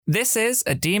This is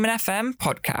a Demon FM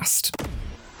podcast.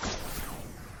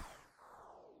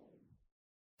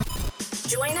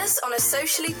 Join us on a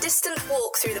socially distant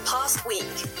walk through the past week.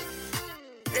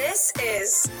 This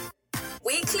is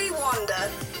Weekly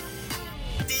Wander.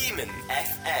 Demon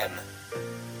FM.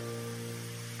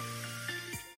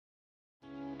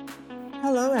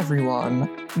 Hello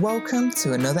everyone, welcome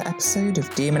to another episode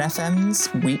of Demon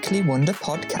FM's Weekly Wonder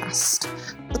podcast.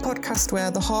 The podcast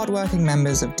where the hard-working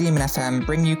members of Demon FM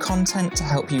bring you content to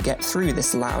help you get through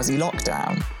this lousy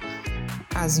lockdown.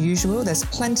 As usual, there's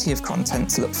plenty of content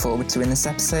to look forward to in this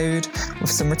episode,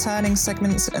 with some returning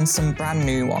segments and some brand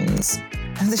new ones.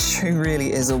 And this show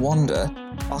really is a wonder.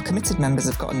 Our committed members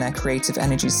have gotten their creative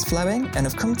energies flowing and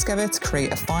have come together to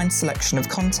create a fine selection of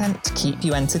content to keep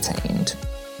you entertained.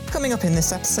 Coming up in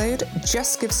this episode,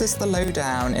 Jess gives us the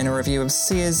lowdown in a review of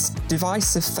Sia's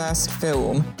divisive first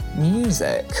film,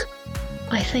 Music.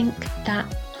 I think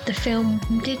that the film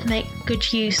did make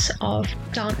good use of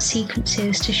dance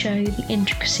sequences to show the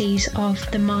intricacies of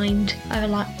the mind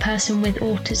of a person with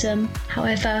autism.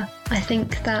 However, I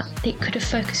think that it could have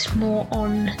focused more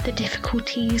on the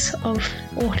difficulties of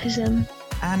autism.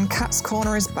 And Kat's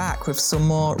Corner is back with some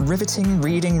more riveting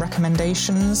reading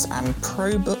recommendations and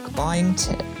pro-book buying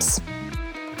tips.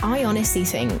 I honestly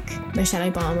think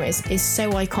Michelle Obama is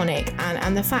so iconic,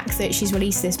 and the fact that she's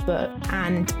released this book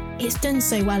and it's done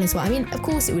so well as well. I mean, of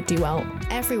course it would do well.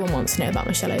 Everyone wants to know about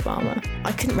Michelle Obama.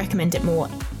 I couldn't recommend it more.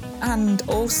 And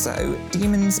also,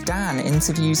 Demon's Dan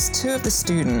interviews two of the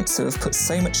students who have put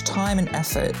so much time and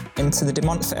effort into the De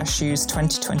Montfort SU's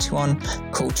 2021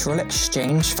 Cultural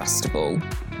Exchange Festival.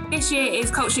 This year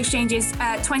is Cultural Exchange's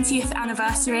 20th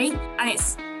anniversary, and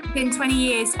it's been 20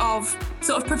 years of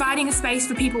sort of providing a space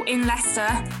for people in Leicester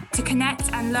to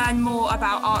connect and learn more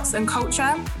about arts and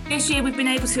culture. This year we've been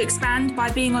able to expand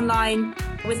by being online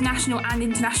with national and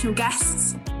international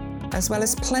guests, as well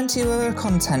as plenty of other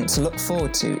content to look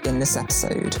forward to in this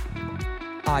episode.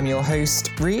 I'm your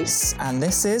host, Reese, and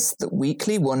this is the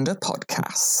Weekly Wonder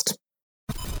podcast.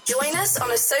 Join us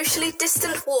on a socially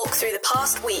distant walk through the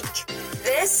past week.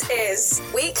 This is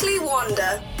Weekly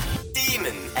Wander.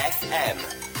 Demon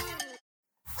FM.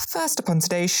 First up on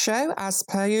today's show, as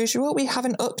per usual, we have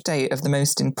an update of the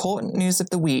most important news of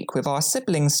the week with our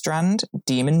sibling strand,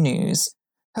 Demon News,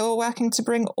 who are working to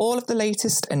bring all of the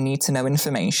latest and need-to-know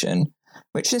information,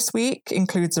 which this week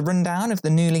includes a rundown of the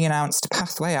newly announced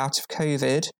pathway out of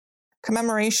COVID,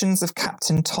 commemorations of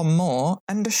Captain Tom Moore,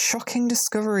 and a shocking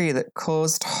discovery that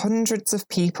caused hundreds of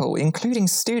people, including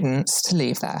students, to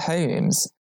leave their homes.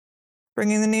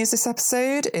 Bringing the news this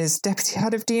episode is Deputy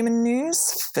Head of Demon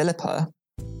News, Philippa.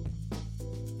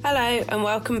 Hello and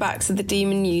welcome back to the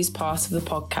Demon News part of the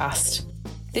podcast.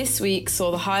 This week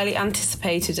saw the highly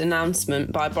anticipated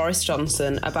announcement by Boris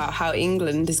Johnson about how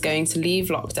England is going to leave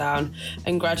lockdown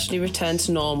and gradually return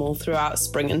to normal throughout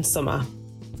spring and summer.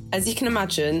 As you can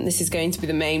imagine, this is going to be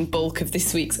the main bulk of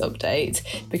this week's update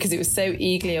because it was so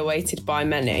eagerly awaited by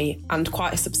many and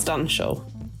quite substantial.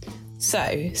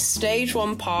 So, Stage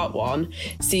 1 Part 1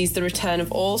 sees the return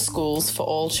of all schools for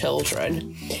all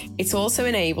children. It also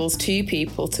enables two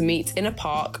people to meet in a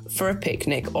park for a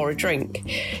picnic or a drink.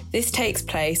 This takes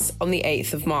place on the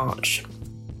 8th of March.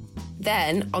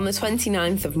 Then, on the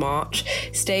 29th of March,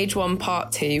 Stage 1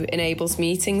 Part 2 enables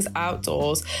meetings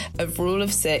outdoors of rule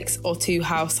of 6 or 2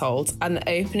 households and the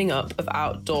opening up of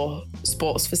outdoor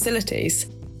sports facilities.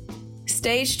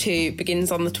 Stage 2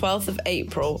 begins on the 12th of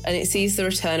April and it sees the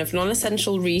return of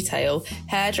non-essential retail,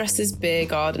 hairdressers, beer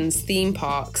gardens, theme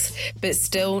parks, but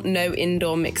still no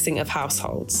indoor mixing of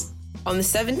households. On the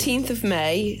 17th of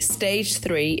May, Stage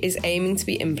 3 is aiming to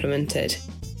be implemented.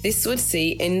 This would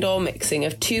see indoor mixing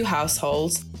of 2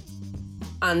 households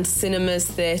and cinemas,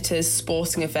 theatres,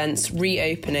 sporting events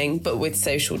reopening but with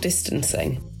social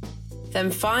distancing. Then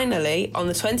finally, on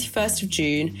the 21st of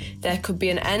June, there could be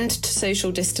an end to social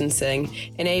distancing,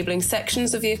 enabling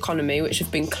sections of the economy which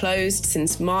have been closed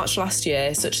since March last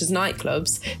year, such as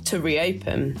nightclubs, to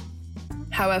reopen.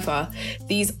 However,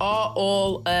 these are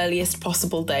all earliest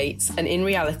possible dates, and in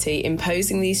reality,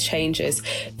 imposing these changes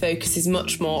focuses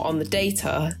much more on the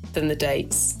data than the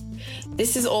dates.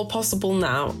 This is all possible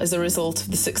now as a result of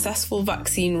the successful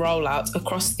vaccine rollout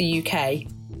across the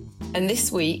UK. And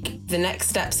this week, the next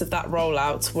steps of that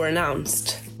rollout were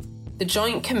announced. The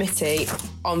Joint Committee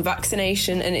on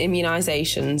Vaccination and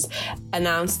Immunisations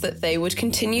announced that they would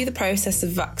continue the process of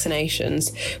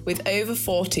vaccinations, with over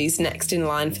 40s next in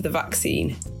line for the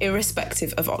vaccine,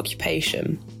 irrespective of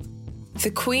occupation.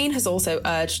 The Queen has also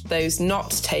urged those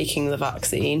not taking the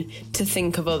vaccine to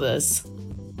think of others.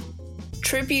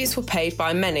 Tributes were paid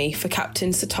by many for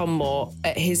Captain Sir Tom Moore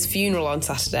at his funeral on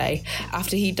Saturday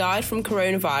after he died from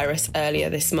coronavirus earlier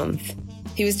this month.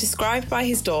 He was described by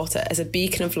his daughter as a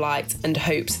beacon of light and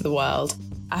hope to the world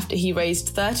after he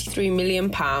raised £33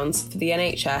 million for the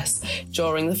NHS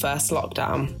during the first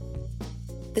lockdown.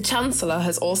 The Chancellor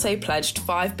has also pledged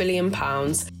 £5 billion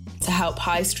to help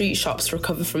high street shops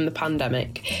recover from the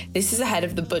pandemic. This is ahead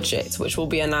of the budget, which will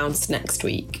be announced next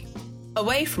week.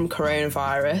 Away from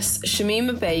coronavirus,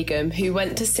 Shamima Begum, who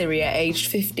went to Syria aged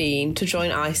 15 to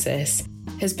join ISIS,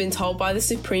 has been told by the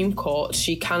Supreme Court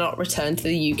she cannot return to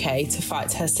the UK to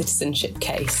fight her citizenship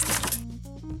case.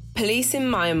 Police in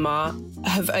Myanmar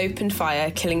have opened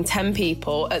fire, killing 10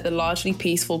 people at the largely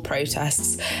peaceful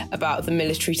protests about the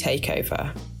military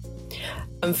takeover.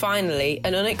 And finally,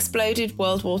 an unexploded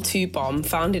World War II bomb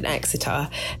found in Exeter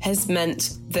has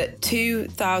meant that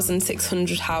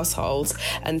 2,600 households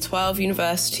and 12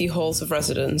 university halls of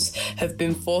residence have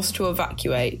been forced to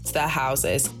evacuate their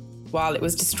houses while it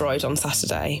was destroyed on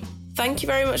Saturday. Thank you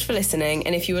very much for listening,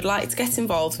 and if you would like to get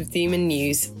involved with Demon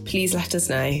News, please let us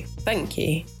know. Thank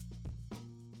you.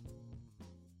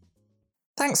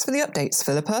 Thanks for the updates,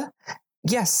 Philippa.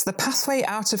 Yes, the pathway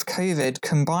out of COVID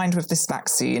combined with this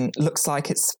vaccine looks like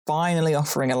it's finally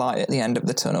offering a light at the end of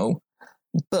the tunnel.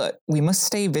 But we must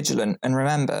stay vigilant and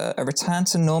remember a return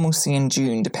to normalcy in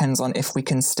June depends on if we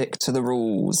can stick to the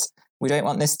rules. We don't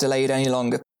want this delayed any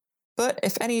longer. But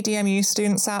if any DMU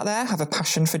students out there have a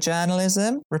passion for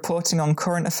journalism, reporting on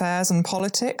current affairs and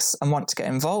politics, and want to get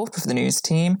involved with the news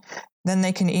team, then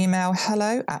they can email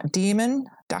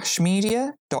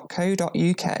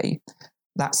hello@demon-media.co.uk.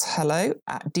 That's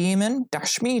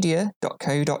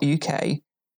hello@demon-media.co.uk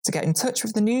to get in touch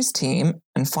with the news team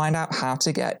and find out how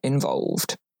to get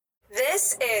involved.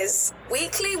 This is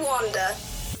Weekly Wonder.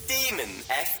 Demon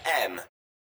FM.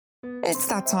 It's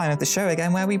that time of the show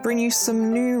again where we bring you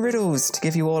some new riddles to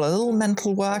give you all a little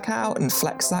mental workout and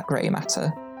flex that grey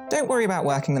matter. Don't worry about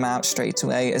working them out straight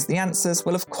away, as the answers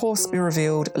will of course be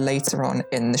revealed later on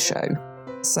in the show.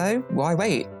 So why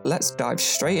wait? Let's dive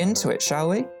straight into it, shall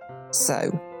we?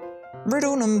 So,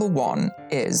 riddle number 1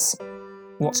 is,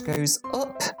 what goes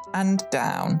up and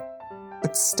down,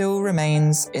 but still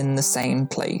remains in the same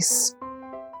place?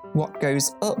 What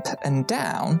goes up and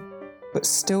down, but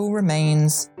still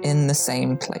remains in the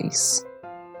same place?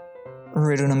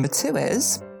 Riddle number 2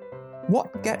 is,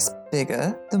 what gets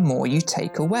bigger the more you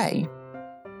take away?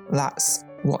 That's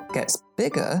what gets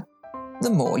bigger the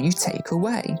more you take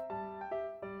away.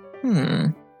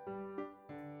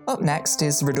 Up next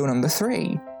is riddle number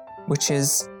 3, which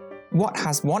is, what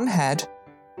has 1 head,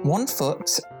 1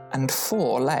 foot, and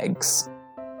 4 legs?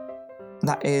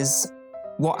 That is,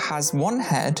 what has 1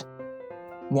 head,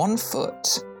 1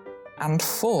 foot, and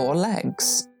 4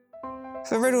 legs?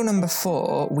 For riddle number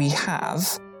 4, we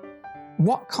have,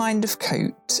 what kind of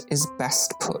coat is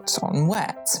best put on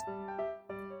wet?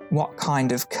 What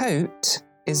kind of coat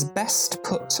is best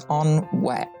put on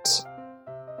wet?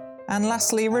 And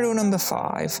lastly, riddle number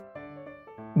 5.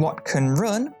 What can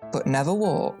run but never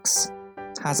walks?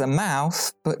 Has a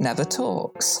mouth but never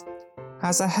talks?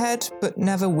 Has a head but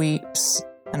never weeps?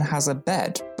 And has a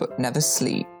bed but never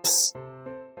sleeps?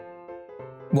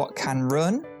 What can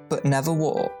run but never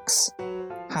walks?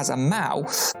 Has a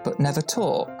mouth but never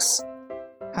talks?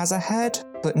 Has a head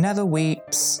but never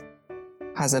weeps?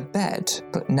 Has a bed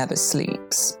but never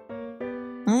sleeps?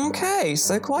 Okay,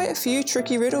 so quite a few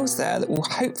tricky riddles there that will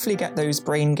hopefully get those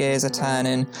brain gears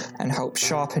a-turning and help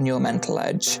sharpen your mental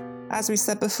edge. As we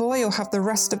said before, you'll have the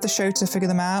rest of the show to figure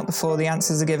them out before the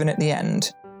answers are given at the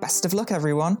end. Best of luck,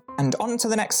 everyone, and on to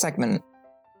the next segment.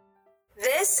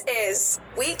 This is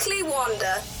Weekly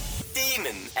Wonder.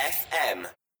 Demon FM.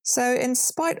 So, in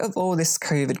spite of all this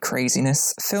COVID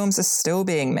craziness, films are still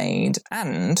being made,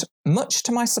 and, much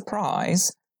to my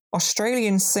surprise,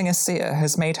 Australian singer Sia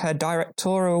has made her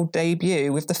directorial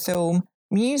debut with the film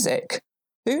Music.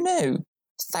 Who knew?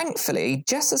 Thankfully,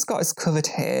 Jess has got us covered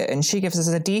here, and she gives us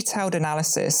a detailed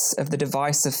analysis of the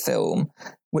divisive film,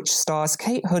 which stars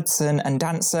Kate Hudson and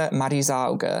dancer Maddie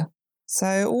Zauger.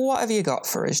 So, what have you got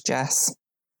for us, Jess?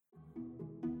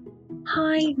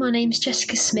 Hi, my name's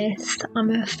Jessica Smith. I'm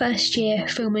a first year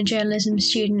film and journalism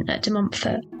student at De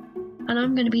Montfort, and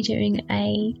I'm going to be doing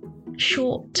a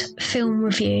short film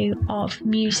review of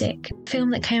Music, a film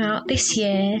that came out this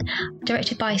year,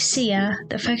 directed by Sia,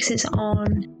 that focuses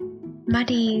on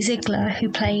Maddie Ziegler, who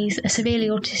plays a severely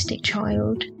autistic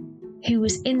child who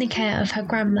was in the care of her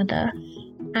grandmother,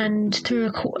 and through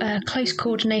a close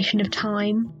coordination of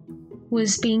time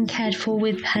was being cared for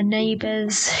with her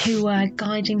neighbours who were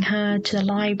guiding her to the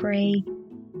library.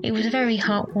 It was a very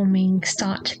heartwarming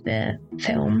start to the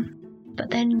film. But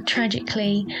then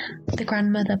tragically, the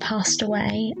grandmother passed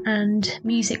away and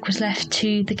music was left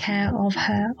to the care of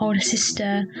her older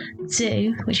sister,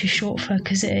 Zoo, which is short for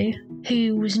Kazoo,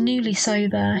 who was newly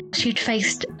sober. She'd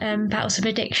faced battles of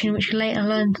addiction, which we later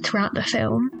learned throughout the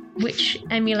film, which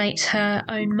emulates her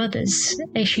own mother's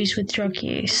issues with drug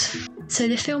use. So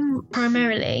the film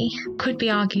primarily could be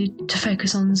argued to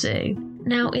focus on Zoo.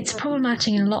 Now, it's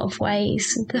problematic in a lot of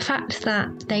ways. The fact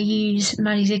that they use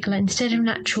Maddie Ziegler instead of an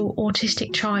actual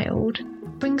autistic child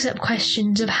brings up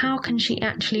questions of how can she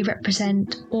actually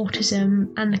represent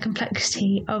autism and the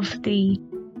complexity of the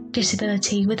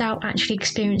disability without actually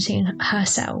experiencing it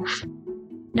herself.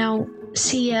 Now,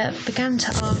 Sia began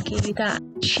to argue that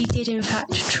she did in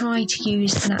fact try to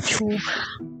use an actual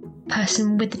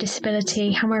person with the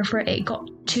disability, however it got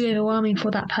too overwhelming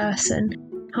for that person.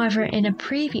 However, in a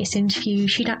previous interview,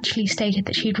 she'd actually stated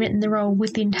that she'd written the role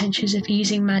with the intentions of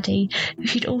using Maddie, who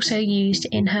she'd also used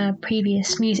in her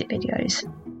previous music videos.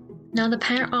 Now, the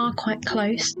pair are quite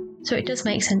close, so it does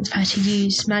make sense for her to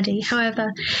use Maddie. However,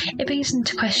 it brings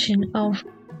into question of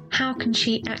how can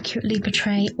she accurately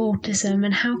portray autism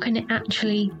and how can it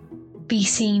actually be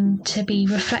seen to be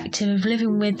reflective of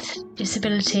living with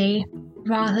disability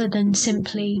rather than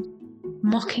simply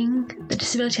mocking the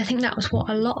disability. I think that was what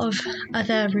a lot of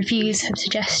other reviews have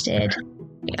suggested.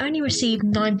 It only received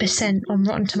 9% on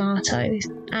Rotten Tomatoes,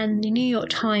 and the New York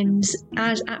Times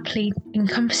as aptly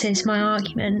encompasses my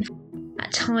argument.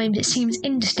 At times it seems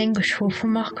indistinguishable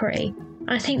from mockery, and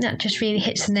I think that just really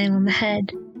hits the nail on the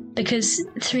head, because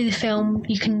through the film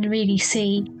you can really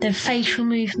see the facial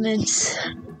movements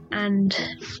and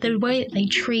the way that they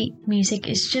treat music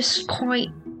is just quite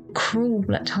cruel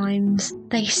at times.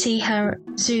 They see her,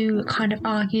 Zoo kind of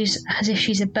argues as if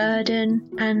she's a burden,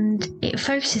 and it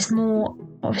focuses more,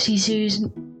 obviously Zoo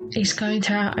is going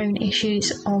through her own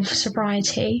issues of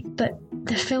sobriety, but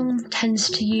the film tends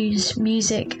to use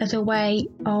music as a way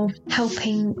of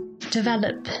helping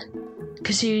develop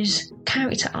Kazoo's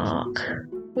character arc,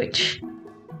 which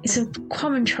is a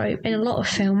common trope in a lot of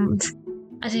films,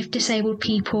 as if disabled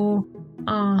people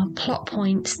are plot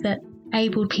points that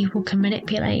abled people can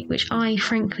manipulate, which I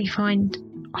frankly find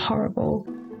horrible.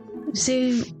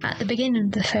 Zoo, at the beginning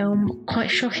of the film,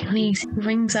 quite shockingly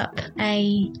rings up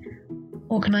a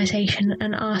organisation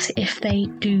and asks if they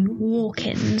do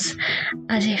walk-ins,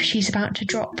 as if she's about to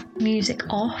drop music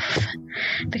off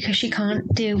because she can't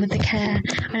deal with the care.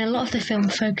 And a lot of the film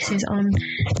focuses on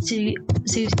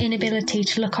Zoo's inability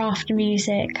to look after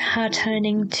music, her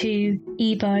turning to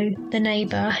Ebo, the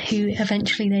neighbour, who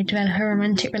eventually they develop a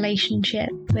romantic relationship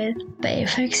with. But it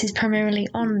focuses primarily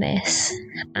on this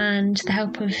and the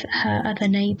help of her other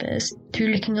neighbours through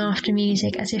looking after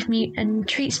music as if and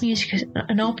treats music as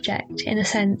an object in a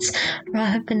sense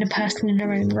rather than a person in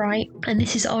her own right. And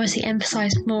this is obviously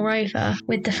emphasised moreover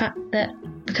with the fact that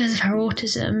because of her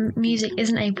autism, music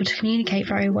isn't able to communicate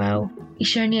very well.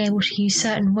 She's only able to use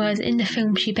certain words. In the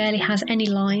film, she barely has any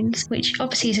lines, which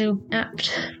obviously is an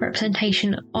apt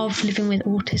representation of living with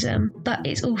autism. But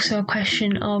it's also a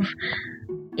question of,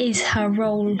 is her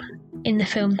role in the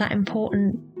film that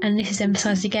important? And this is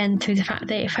emphasised again through the fact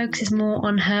that it focuses more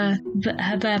on her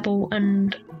verbal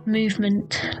and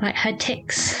movement, like her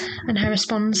tics and her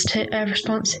response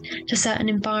to certain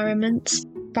environments,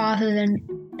 rather than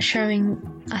showing.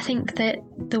 I think that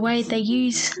the way they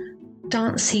use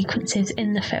dance sequences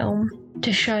in the film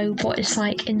to show what it's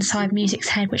like inside music's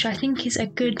head, which I think is a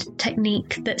good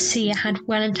technique that Sia had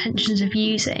well intentions of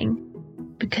using,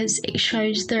 because it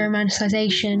shows the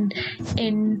romanticisation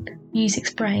in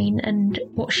music's brain and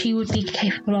what she would be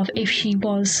capable of if she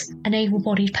was an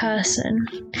able-bodied person.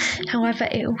 However,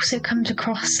 it also comes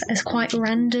across as quite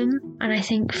random, and I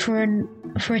think for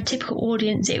a typical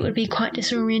audience it would be quite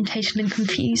disorientating and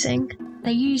confusing.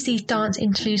 They use these dance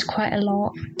interludes quite a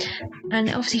lot, and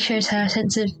it obviously shows her a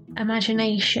sense of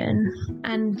imagination,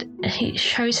 and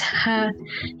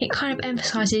it kind of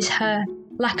emphasises her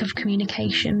lack of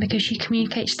communication because she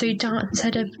communicates through dance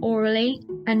instead of orally,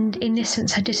 and in this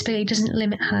sense her disability doesn't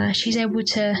limit her. She's able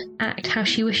to act how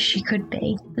she wishes she could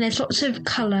be. And there's lots of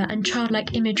colour and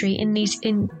childlike imagery in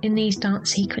these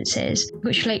dance sequences,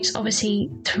 which relates obviously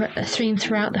to a theme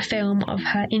throughout the film of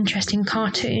her interest in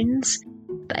cartoons.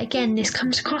 But again, this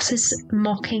comes across as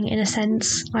mocking in a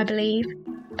sense, I believe,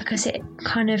 because it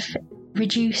kind of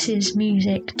reduces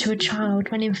music to a child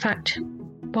when in fact,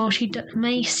 while she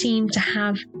may seem to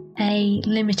have a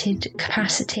limited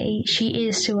capacity, she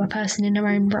is still a person in her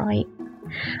own right.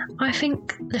 I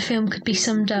think the film could be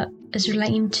summed up as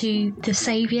relating to the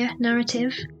saviour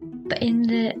narrative, but in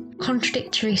the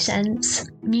contradictory sense,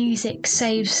 music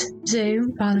saves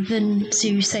Zoo rather than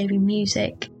Zoo saving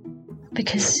music,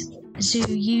 because Zhu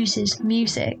uses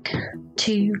music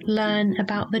to learn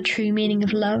about the true meaning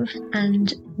of love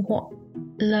and what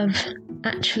love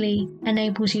actually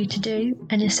enables you to do.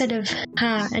 And instead of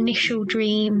her initial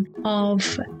dream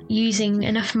of using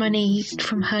enough money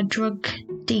from her drug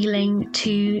dealing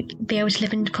to be able to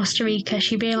live in Costa Rica,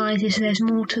 she realises there's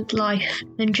more to life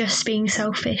than just being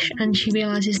selfish, and she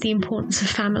realises the importance of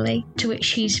family, to which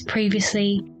she's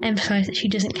previously emphasised that she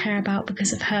doesn't care about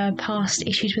because of her past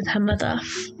issues with her mother.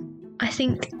 I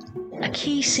think a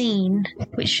key scene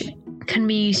which can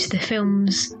be used to the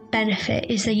film's benefit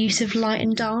is the use of light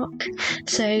and dark.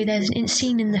 So there's an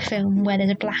scene in the film where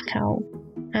there's a blackout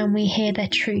and we hear the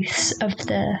truths of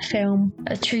the film,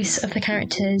 the truths of the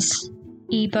characters,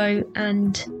 Ibo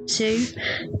and Zhu,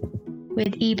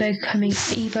 with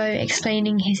Ibo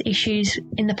explaining his issues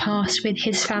in the past with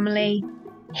his family,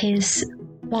 his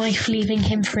wife leaving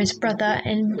him for his brother,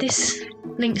 and this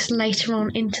links later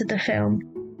on into the film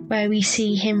where we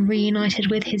see him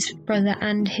reunited with his brother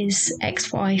and his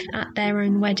ex-wife at their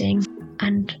own wedding,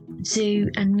 and Zhu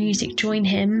and music join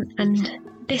him. And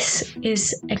this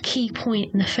is a key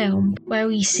point in the film where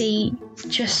we see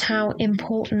just how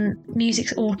important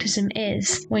music's autism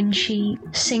is when she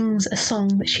sings a song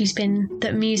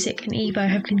that music and Ibo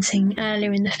have been singing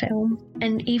earlier in the film.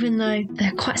 And even though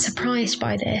they're quite surprised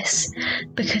by this,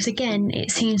 because again,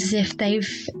 it seems as if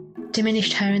they've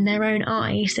diminished her in their own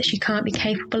eyes, that she can't be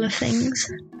capable of things.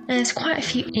 And there's quite a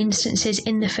few instances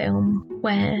in the film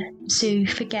where Zhu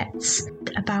forgets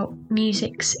about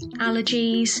music's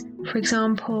allergies, for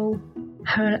example,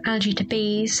 her allergy to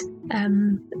bees,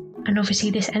 and obviously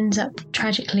this ends up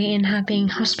tragically in her being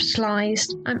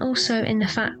hospitalised, and also in the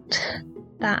fact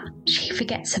that she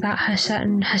forgets about her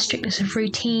strictness of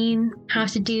routine, how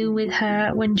to deal with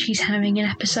her when she's having an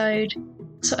episode.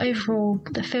 So overall,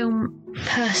 the film,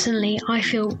 personally, I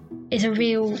feel is a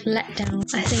real letdown.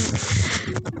 I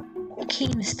think a key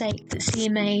mistake that Sia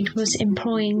made was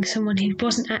employing someone who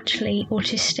wasn't actually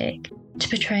autistic to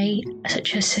portray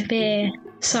such a severe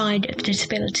side of the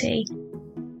disability.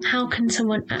 How can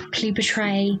someone actually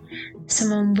portray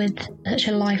someone with such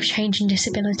a life-changing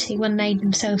disability when they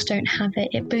themselves don't have it?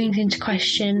 It brings into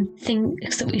question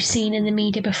things that we've seen in the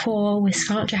media before, with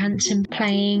Scarlett Johansson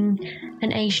playing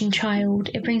an Asian child.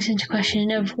 It brings into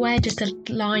question of where can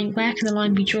the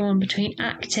line be drawn between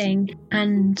acting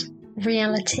and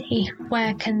reality?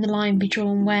 Where can the line be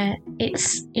drawn where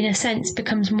it's, in a sense,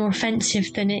 becomes more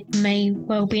offensive than it may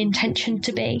well be intentioned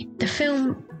to be? The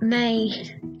film may,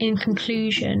 in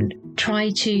conclusion, try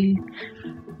to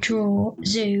draw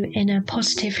Zhu in a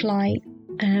positive light,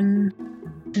 and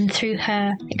through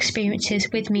her experiences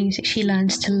with music, she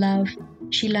learns to love,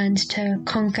 she learns to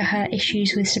conquer her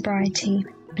issues with sobriety,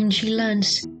 and she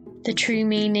learns the true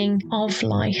meaning of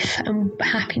life and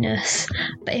happiness.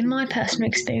 But in my personal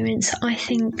experience, I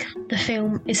think the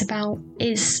film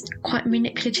is quite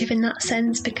manipulative in that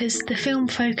sense, because the film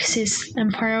focuses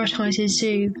and prioritises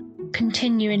Zhu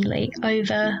continually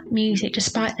over music,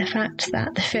 despite the fact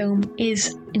that the film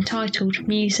is entitled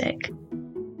Music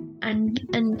and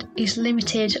is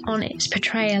limited on its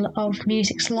portrayal of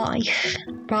music's life,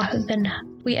 rather than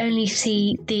we only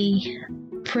see the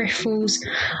peripherals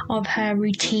of her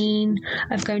routine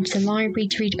of going to the library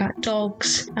to read about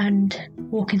dogs and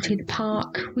walking through the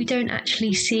park. We don't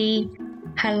actually see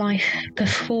her life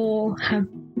before her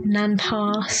nan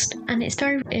passed, and it's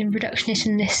very reductionist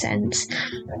in this sense,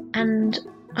 and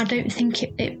I don't think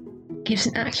it gives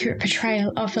an accurate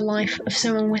portrayal of the life of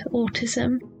someone with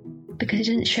autism, because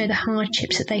it doesn't show the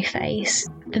hardships that they face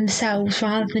themselves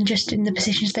rather than just in the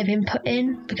positions they've been put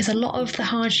in, because a lot of the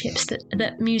hardships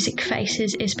that music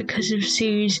faces is because of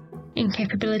Zhu's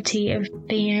incapability of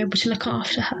being able to look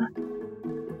after her.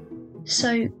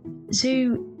 So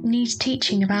Zhu needs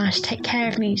teaching about how to take care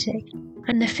of music,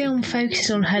 and the film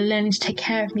focuses on her learning to take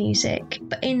care of music,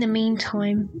 but in the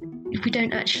meantime we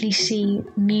don't actually see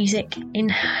music in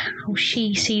how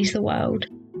she sees the world,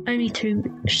 only through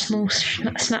small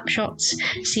snapshots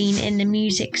seen in the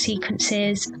music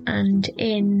sequences and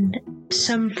in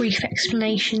some brief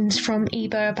explanations from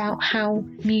Ibo about how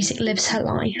music lives her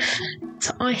life.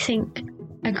 So I think,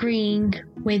 agreeing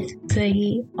with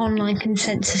the online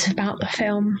consensus about the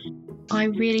film, I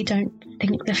really don't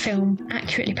think the film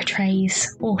accurately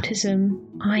portrays autism.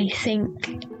 I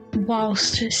think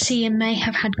whilst Sia may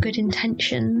have had good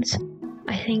intentions,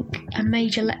 I think a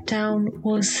major letdown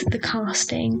was the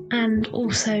casting and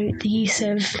also the use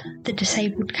of the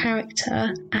disabled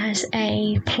character as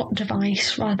a plot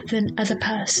device rather than as a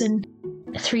person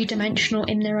three-dimensional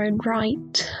in their own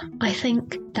right. I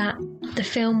think that the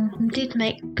film did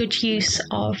make good use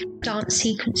of dance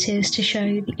sequences to show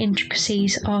the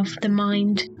intricacies of the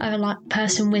mind of a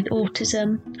person with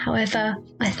autism. However,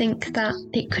 I think that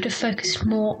it could have focused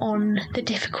more on the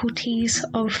difficulties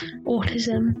of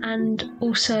autism and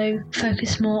also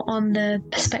focused more on the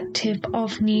perspective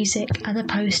of music as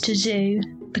opposed to Zoo,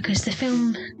 because the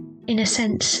film, in a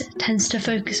sense, tends to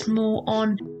focus more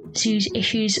on Zoo's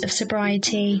issues of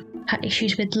sobriety, her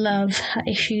issues with love, her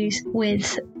issues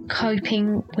with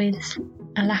coping with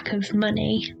a lack of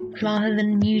money, rather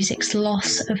than music's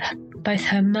loss of both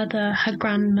her mother, her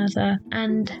grandmother,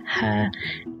 and her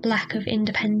lack of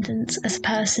independence as a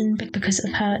person because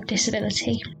of her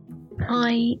disability.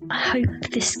 I hope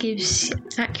this gives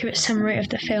an accurate summary of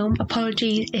the film.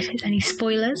 Apologies if it's any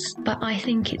spoilers, but I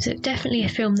think it's definitely a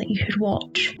film that you should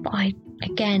watch. But I,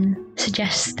 again,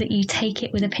 suggest that you take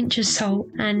it with a pinch of salt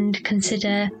and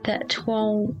consider that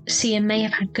while Sia may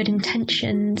have had good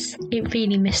intentions, it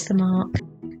really missed the mark.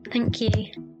 Thank you.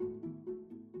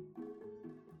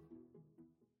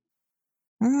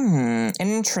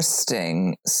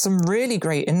 Interesting. Some really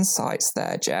great insights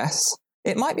there, Jess.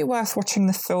 It might be worth watching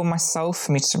the film myself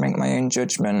for me to make my own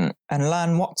judgment and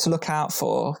learn what to look out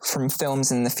for from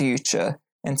films in the future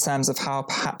in terms of how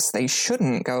perhaps they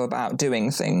shouldn't go about doing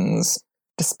things.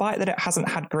 Despite that it hasn't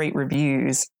had great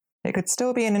reviews, it could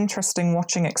still be an interesting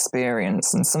watching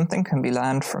experience and something can be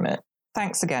learned from it.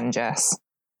 Thanks again, Jess.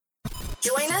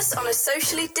 Join us on a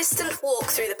socially distant walk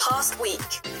through the past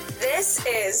week. This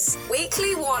is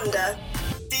Weekly Wonder.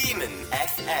 Demon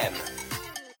FM.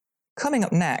 Coming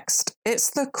up next, it's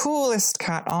the coolest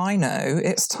cat I know.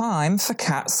 It's time for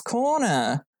Cat's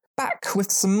Corner. Back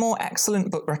with some more excellent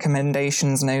book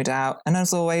recommendations, no doubt, and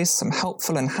as always, some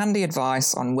helpful and handy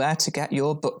advice on where to get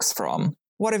your books from.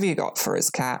 What have you got for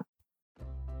us, Cat?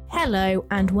 Hello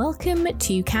and welcome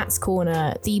to Cat's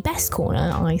Corner, the best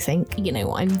corner, I think,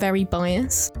 I'm very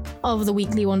biased, of the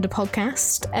Weekly Wonder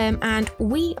podcast. And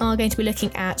we are going to be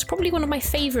looking at probably one of my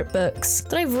favourite books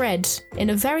that I've read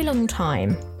in a very long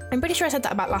time. I'm pretty sure I said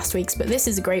that about last week's, but this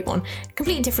is a great one.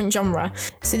 Completely different genre.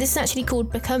 So this is actually called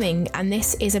Becoming, and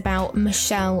this is about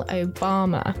Michelle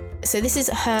Obama. So this is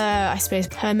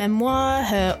her memoir,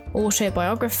 her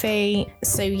autobiography.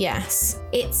 So yes,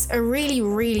 it's a really,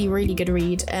 really, really good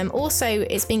read. Also,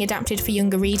 it's being adapted for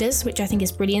younger readers, which I think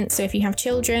is brilliant. So if you have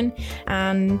children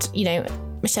and,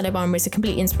 Michelle Obama is a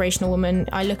completely inspirational woman.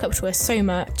 I look up to her so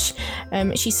much.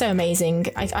 She's so amazing.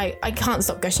 I can't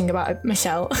stop gushing about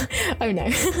Michelle. Oh no.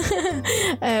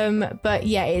 But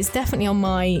yeah, it's definitely on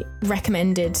my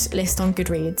recommended list on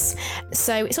Goodreads.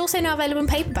 So it's also now available in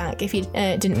paperback, if you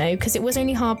didn't know, because it was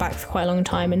only hardback for quite a long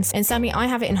time. And sadly, I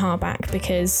have it in hardback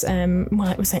because,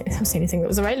 it was the only thing that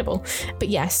was available. But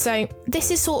yeah, so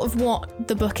this is sort of what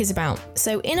the book is about.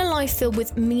 So in a life filled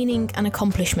with meaning and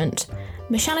accomplishment,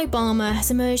 Michelle Obama has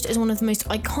emerged as one of the most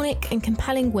iconic and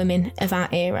compelling women of our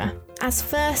era. As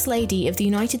First Lady of the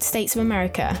United States of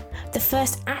America, the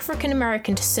first African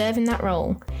American to serve in that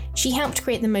role, she helped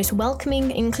create the most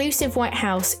welcoming, inclusive White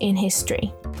House in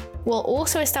history, while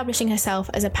also establishing herself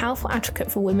as a powerful advocate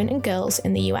for women and girls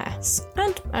in the US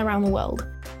and around the world,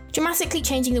 dramatically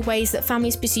changing the ways that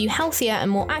families pursue healthier and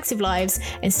more active lives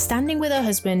and standing with her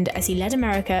husband as he led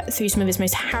America through some of his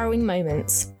most harrowing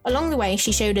moments. Along the way,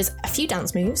 she showed us a few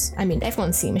dance moves. I mean,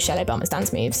 everyone's seen Michelle Obama's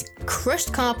dance moves.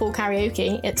 Crushed carpool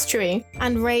karaoke, it's true,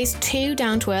 and raised two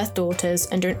down-to-earth daughters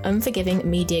under an unforgiving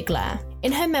media glare.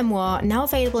 In her memoir, now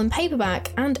available in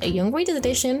paperback and a young reader's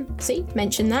edition, see,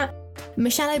 mentioned that,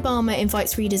 Michelle Obama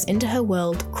invites readers into her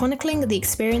world, chronicling the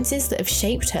experiences that have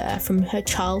shaped her from her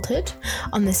childhood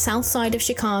on the south side of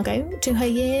Chicago to her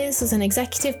years as an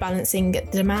executive balancing the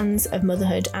demands of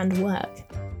motherhood and work,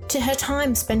 to her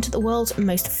time spent at the world's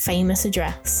most famous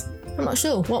address. I'm not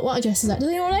sure. What address is that? Does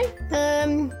anyone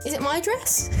know? Is it my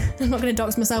address? I'm not going to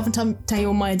dox myself and tell you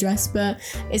all my address, but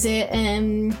is it, I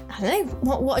don't know.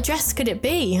 What address could it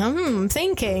be? I'm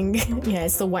thinking. Yeah,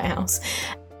 it's the White House.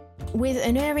 With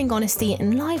unerring honesty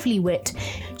and lively wit,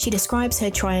 she describes her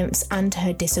triumphs and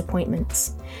her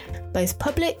disappointments, both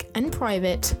public and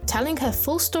private, telling her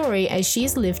full story as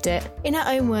she's lived it, in her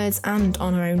own words and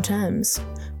on her own terms.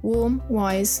 Warm,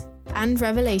 wise, and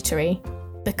revelatory,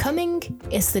 Becoming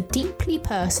is the deeply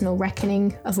personal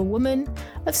reckoning of a woman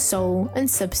of soul and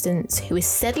substance who has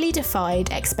steadily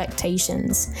defied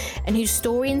expectations and whose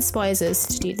story inspires us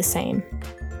to do the same.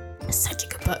 Such a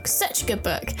good book, such a good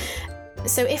book.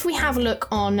 So if we have a look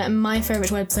on my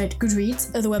favourite website,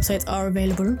 Goodreads, other websites are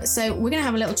available. So we're going to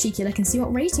have a little cheeky look and see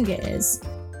what rating it is.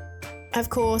 Of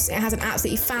course, it has an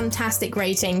absolutely fantastic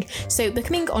rating. So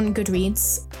Becoming on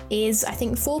Goodreads is, I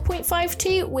think,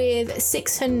 4.52 with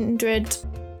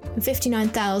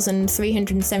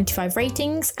 659,375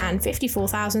 ratings and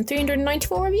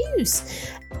 54,394 reviews.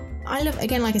 I love,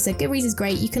 again, like I said, Goodreads is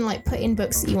great. You can put in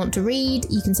books that you want to read.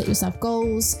 You can set yourself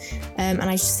goals. And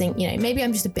I just think, maybe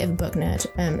I'm just a bit of a book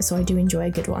nerd. So I do enjoy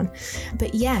a good one.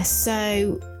 But yes,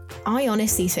 so I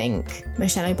honestly think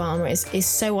Michelle Obama is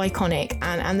so iconic,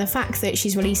 and the fact that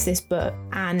she's released this book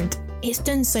and it's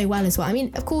done so well as well. I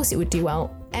mean, of course it would do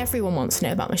well. Everyone wants to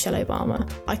know about Michelle Obama.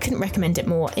 I couldn't recommend it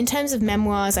more. In terms of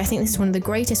memoirs, I think this is one of the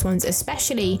greatest ones,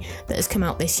 especially that has come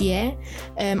out this year.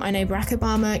 I know Barack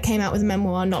Obama came out with a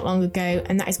memoir not long ago,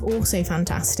 and that is also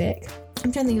fantastic.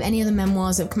 I'm trying to think of any other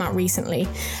memoirs that have come out recently.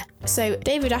 So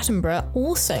David Attenborough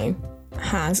also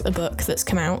has a book that's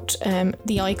come out,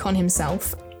 the icon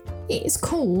himself. It is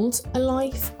called A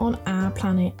Life on Our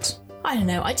Planet. I don't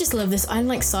know, I just love this. I'm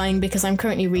sighing because I'm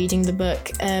currently reading the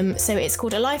book. So it's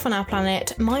called A Life on Our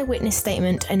Planet, My Witness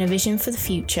Statement and a Vision for the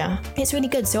Future. It's really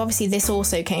good. So obviously this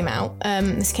also came out.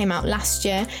 This came out last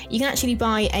year. You can actually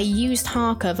buy a used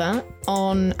hardcover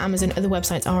on Amazon. Other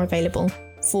websites are available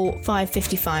for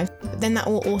 $5.55. Then that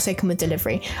will also come with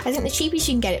delivery. I think the cheapest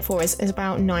you can get it for is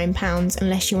about £9,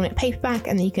 unless you want it paperback,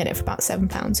 and then you can get it for about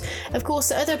 £7. Of course,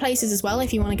 there are other places as well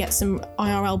if you want to get some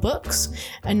IRL books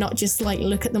and not just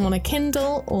look at them on a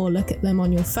Kindle or look at them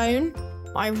on your phone.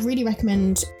 I really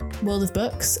recommend World of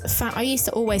Books. In fact, I used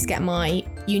to always get my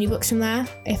uni books from there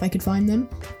if I could find them,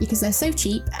 because they're so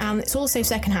cheap and it's also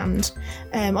secondhand.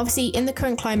 Obviously, in the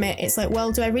current climate, it's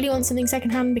well, do I really want something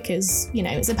secondhand? Because,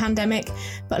 it's a pandemic,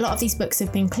 but a lot of these books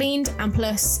have been cleaned, and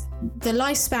plus the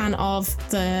lifespan of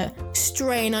the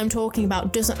strain I'm talking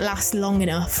about doesn't last long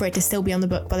enough for it to still be on the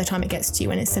book by the time it gets to you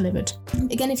when it's delivered.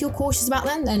 Again, if you're cautious about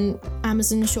them, then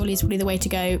Amazon surely is probably the way to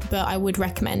go, but I would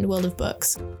recommend World of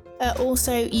Books.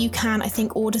 Also, you can, I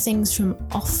think, order things from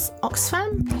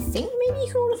Oxfam. I think maybe you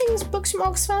can order books from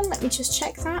Oxfam. Let me just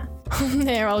check that.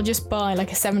 There, I'll just buy a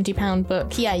 £70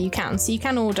 book. Yeah, you can. So you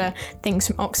can order things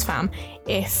from Oxfam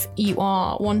if you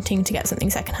are wanting to get something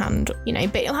secondhand,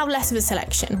 but it'll have less of a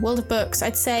selection. World of Books,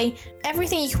 I'd say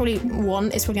everything you probably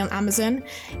want is probably on Amazon.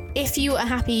 If you are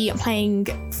happy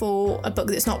paying for a book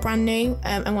that's not brand new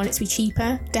and want it to be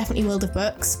cheaper, definitely World of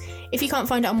Books. If you can't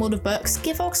find it on World of Books,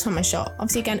 give Oxfam a shot.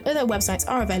 Obviously, again, other websites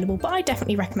are available, but I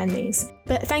definitely recommend these.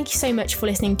 But thank you so much for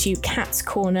listening to Cat's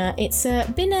Corner. It's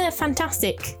been a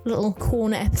fantastic little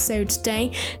corner episode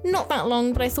today. Not that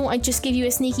long, but I thought I'd just give you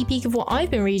a sneaky peek of what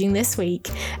I've been reading this week.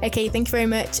 Okay, thank you very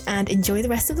much, and enjoy the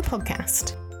rest of the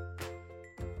podcast.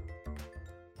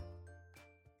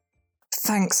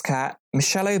 Thanks, Kat.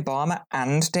 Michelle Obama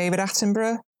and David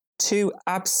Attenborough, two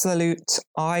absolute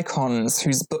icons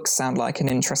whose books sound like an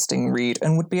interesting read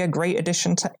and would be a great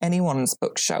addition to anyone's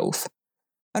bookshelf.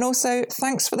 And also,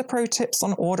 thanks for the pro tips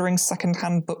on ordering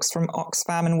secondhand books from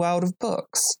Oxfam and World of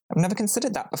Books. I've never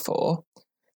considered that before.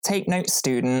 Take note,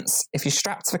 students. If you're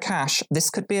strapped for cash,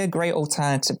 this could be a great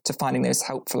alternative to finding those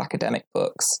helpful academic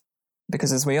books.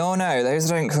 Because as we all know, those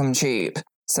don't come cheap,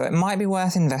 so it might be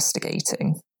worth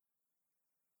investigating.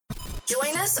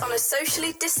 Join us on a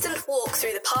socially distant walk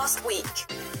through the past week.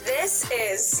 This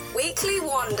is Weekly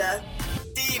Wander.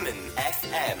 Demon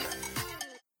FM.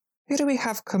 Who do we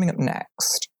have coming up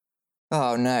next?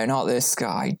 Oh no, not this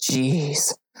guy.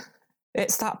 Jeez.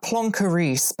 It's that plonker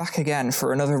Reese back again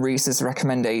for another Reese's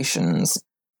recommendations.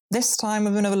 This time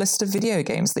with another list of video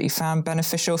games that he found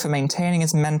beneficial for maintaining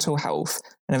his mental health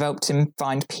and have helped him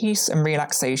find peace and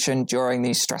relaxation during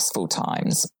these stressful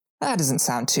times. That doesn't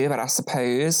sound too bad, I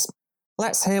suppose.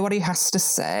 Let's hear what he has to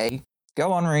say.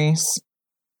 Go on, Reese.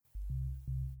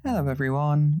 Hello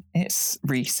everyone, it's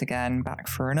Reese again, back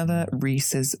for another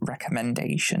Reese's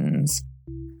recommendations.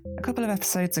 A couple of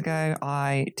episodes ago,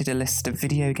 I did a list of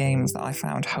video games that I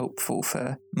found helpful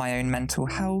for my own mental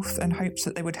health and hopes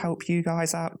that they would help you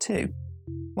guys out too.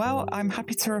 Well, I'm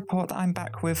happy to report that I'm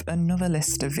back with another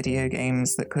list of video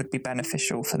games that could be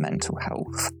beneficial for mental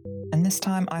health. And this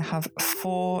time I have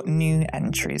 4 new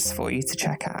entries for you to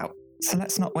check out. So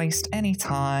let's not waste any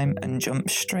time and jump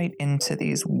straight into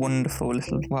these wonderful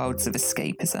little worlds of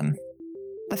escapism.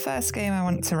 The first game I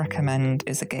want to recommend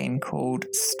is a game called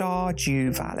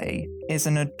Stardew Valley. It's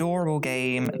an adorable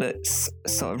game that's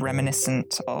sort of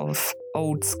reminiscent of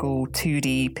old school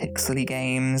 2D pixely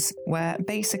games where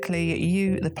basically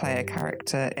you, the player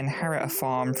character, inherit a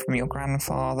farm from your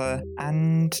grandfather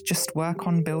and just work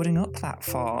on building up that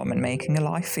farm and making a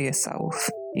life for yourself.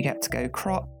 You get to go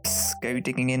crops, go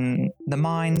digging in the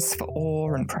mines for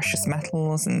ore and precious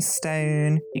metals and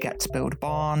stone. You get to build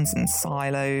barns and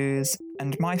silos.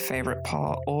 And my favourite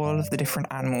part, all of the different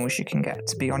animals you can get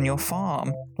to be on your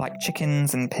farm, like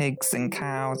chickens and pigs and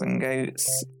cows and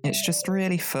goats. It's just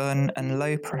really fun and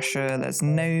low pressure, there's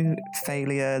no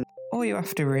failure. All you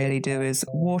have to really do is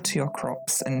water your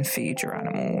crops and feed your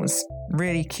animals.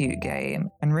 Really cute game,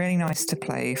 and really nice to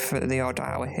play for the odd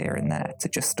hour here and there to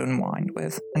just unwind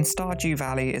with. And Stardew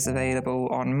Valley is available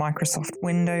on Microsoft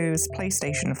Windows,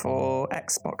 PlayStation 4,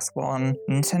 Xbox One,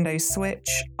 Nintendo Switch,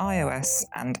 iOS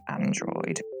and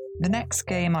Android. The next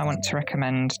game I want to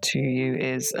recommend to you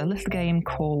is a little game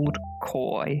called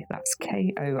Koi. That's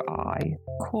Koi.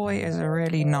 Koi is a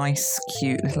really nice,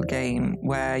 cute little game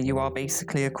where you are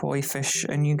basically a koi fish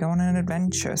and you go on an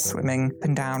adventure swimming up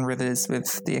and down rivers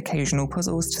with the occasional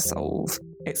puzzles to solve.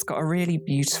 It's got a really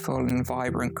beautiful and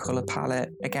vibrant colour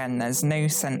palette. Again, there's no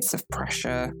sense of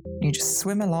pressure. You just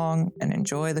swim along and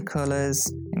enjoy the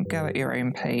colours and go at your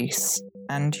own pace.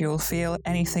 And you'll feel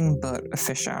anything but a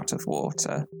fish out of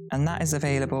water. And that is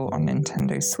available on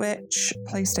Nintendo Switch,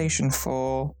 PlayStation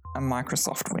 4, and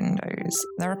Microsoft Windows.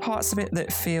 There are parts of it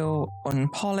that feel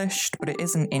unpolished, but it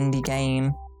is an indie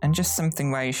game, and just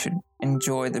something where you should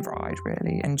enjoy the ride,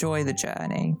 really, enjoy the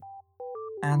journey.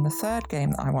 And the third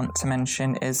game that I want to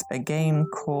mention is a game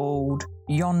called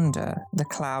Yonder, the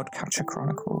Cloudcatcher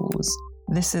Chronicles.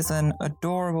 This is an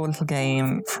adorable little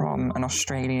game from an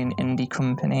Australian indie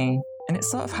company. And it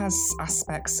sort of has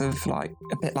aspects of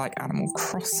a bit like Animal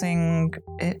Crossing.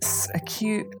 It's a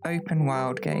cute open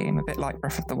world game, a bit like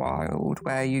Breath of the Wild,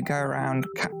 where you go around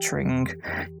capturing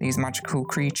these magical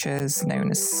creatures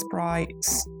known as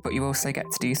sprites, but you also get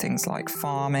to do things like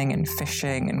farming and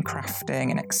fishing and crafting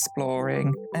and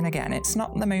exploring. And again, it's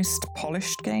not the most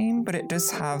polished game, but it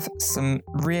does have some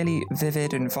really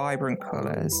vivid and vibrant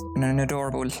colours and an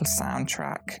adorable little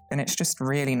soundtrack. And it's just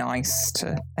really nice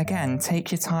to, again,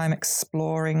 take your time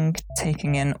exploring,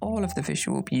 taking in all of the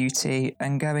visual beauty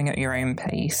and going at your own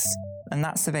pace. And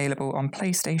that's available on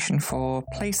PlayStation 4,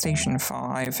 PlayStation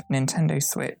 5, Nintendo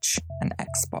Switch and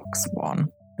Xbox One,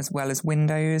 as well as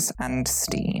Windows and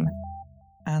Steam.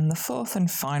 And the fourth and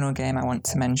final game I want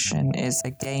to mention is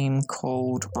a game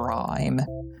called Rime.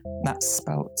 That's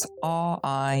spelt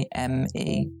Rime.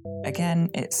 Again,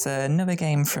 it's another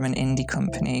game from an indie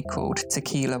company called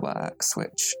Tequila Works,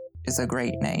 which is a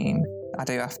great name, I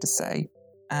do have to say.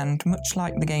 And much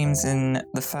like the games in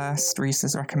the first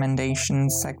Reese's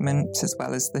Recommendations segment, as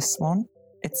well as this one,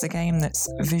 it's a game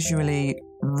that's visually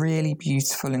really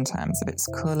beautiful in terms of its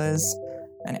colours,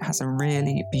 and it has a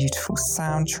really beautiful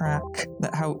soundtrack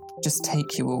that help just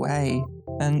take you away.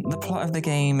 And the plot of the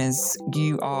game is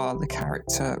you are the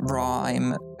character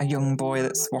Rime, a young boy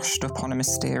that's washed up on a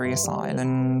mysterious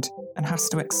island and has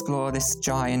to explore this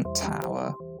giant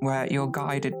tower where you're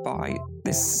guided by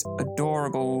this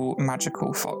adorable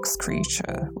magical fox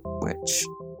creature, which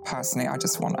personally I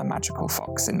just want a magical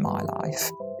fox in my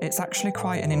life. It's actually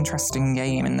quite an interesting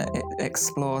game in that it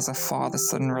explores a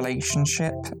father-son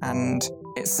relationship, and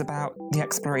it's about the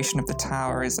exploration of the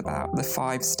tower is about the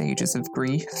 5 stages of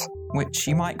grief, which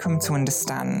you might come to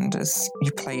understand as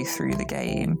you play through the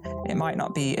game. It might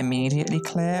not be immediately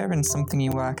clear and something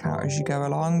you work out as you go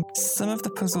along. Some of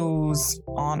the puzzles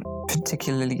aren't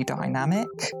particularly dynamic.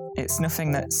 It's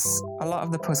nothing that's... A lot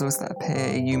of the puzzles that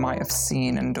appear you might have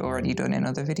seen and already done in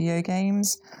other video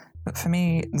games. But for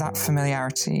me, that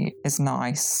familiarity is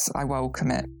nice. I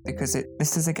welcome it because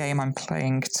this is a game I'm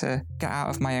playing to get out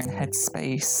of my own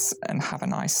headspace and have a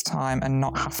nice time and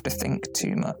not have to think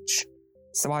too much.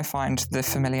 So I find the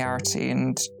familiarity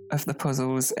of the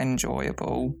puzzles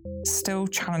enjoyable. Still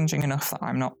challenging enough that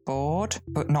I'm not bored,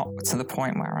 but not to the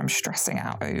point where I'm stressing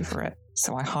out over it.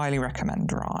 So I highly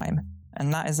recommend Rime.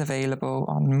 And that is available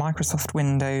on Microsoft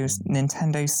Windows,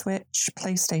 Nintendo Switch,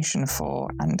 PlayStation 4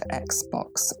 and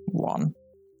Xbox One.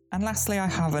 And lastly, I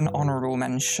have an honourable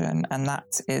mention, and that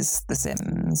is The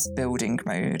Sims building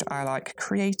mode. I like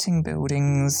creating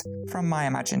buildings from my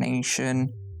imagination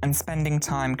and spending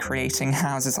time creating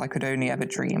houses I could only ever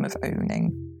dream of owning.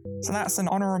 So that's an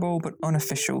honourable but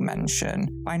unofficial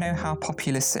mention. I know how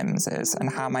popular Sims is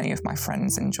and how many of my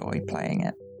friends enjoy playing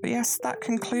it. But yes, that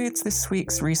concludes this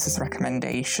week's Reese's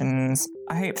Recommendations.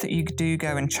 I hope that you do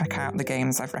go and check out the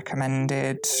games I've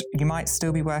recommended. You might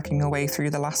still be working your way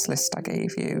through the last list I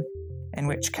gave you, in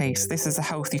which case this is a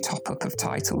healthy top-up of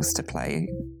titles to play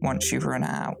once you've run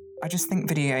out. I just think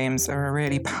video games are a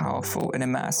really powerful and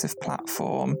immersive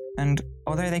platform, and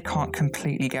although they can't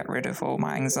completely get rid of all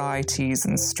my anxieties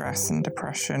and stress and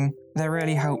depression, they're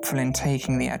really helpful in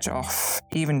taking the edge off,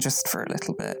 even just for a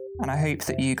little bit, and I hope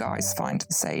that you guys find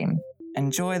the same.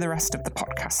 Enjoy the rest of the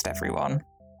podcast, everyone.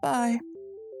 Bye.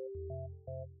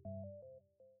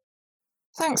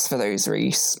 Thanks for those,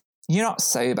 Reese. You're not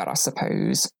so bad, I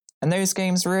suppose. And those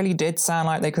games really did sound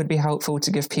like they could be helpful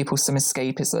to give people some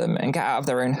escapism and get out of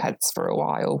their own heads for a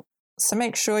while. So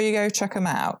make sure you go check them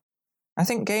out. I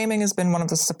think gaming has been one of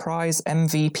the surprise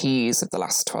MVPs of the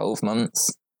last 12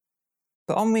 months.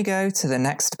 But on we go to the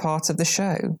next part of the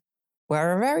show,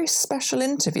 where a very special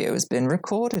interview has been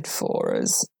recorded for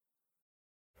us.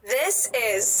 This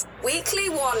is Weekly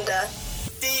Wonder.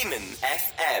 Demon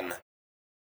FM.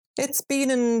 It's been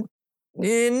an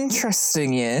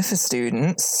interesting year for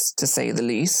students, to say the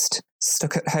least.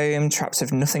 Stuck at home, trapped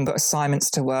with nothing but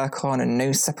assignments to work on and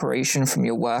no separation from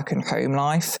your work and home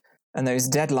life. And those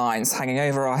deadlines hanging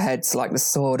over our heads like the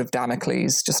sword of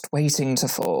Damocles, just waiting to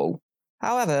fall.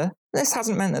 However, this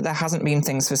hasn't meant that there hasn't been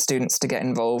things for students to get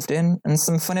involved in and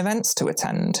some fun events to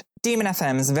attend. Demon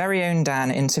FM's very own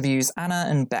Dan interviews Anna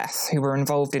and Beth, who were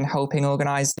involved in helping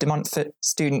organise De Montfort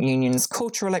Student Union's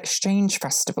Cultural Exchange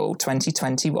Festival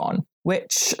 2021,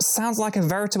 which sounds like a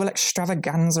veritable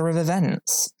extravaganza of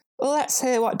events. Let's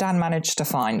hear what Dan managed to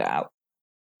find out.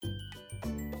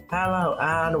 Hello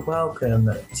and welcome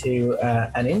to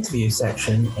an interview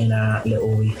section in our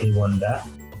little Weekly Wonder.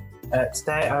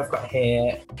 Today I've got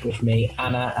here with me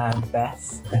Anna and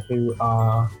Beth, who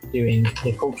are doing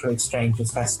the Cultural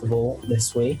Exchanges Festival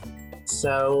this week.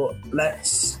 So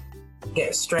let's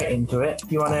get straight into it. Do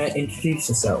you want to introduce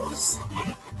yourselves?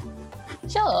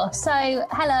 Sure. So,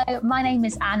 hello, my name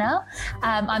is Anna.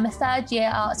 I'm a third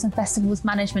year Arts and Festivals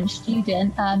Management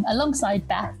student alongside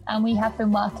Beth, and we have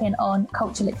been working on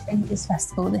Cultural Exchanges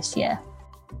Festival this year.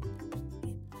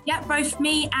 Yeah, both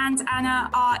me and Anna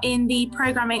are in the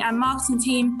programming and marketing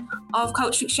team of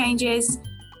Cultural Exchanges.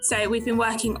 So we've been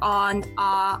working on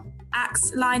our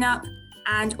acts lineup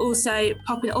and also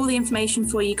popping all the information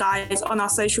for you guys on our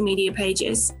social media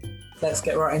pages. Let's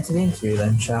get right into the interview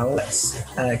then, shall we? Let's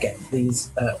get these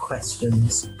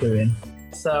questions going.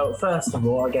 So first of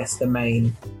all, I guess the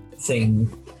main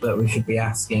thing that we should be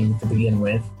asking to begin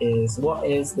with is, what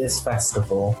is this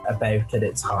festival about at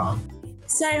its heart?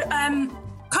 So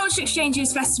Cultural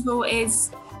Exchanges Festival is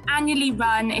annually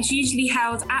run. It's usually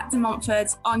held at De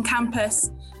Montfort on campus,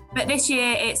 but this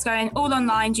year it's going all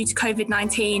online due to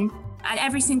COVID-19, and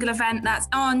every single event that's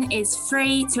on is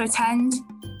free to attend.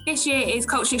 This year is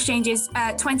Cultural Exchange's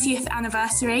 20th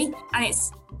anniversary, and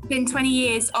it's been 20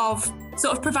 years of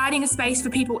sort of providing a space for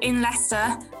people in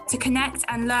Leicester to connect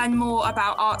and learn more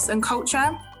about arts and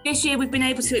culture. This year we've been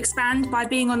able to expand by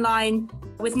being online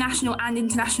with national and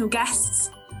international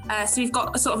guests. So we've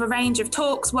got a sort of a range of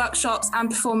talks, workshops and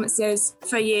performances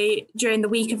for you during the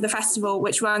week of the festival,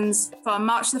 which runs from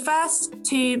March the 1st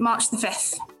to March the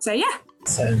 5th. So yeah.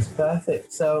 Sounds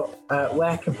perfect. So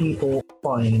where can people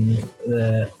find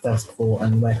the festival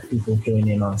and where can people join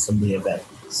in on some of the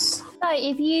events? So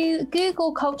if you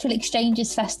Google Cultural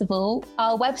Exchanges Festival,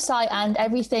 our website and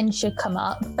everything should come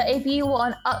up. But if you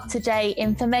want up-to-date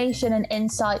information and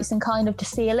insights and kind of to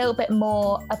see a little bit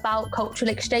more about Cultural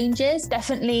Exchanges,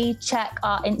 definitely check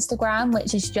our Instagram,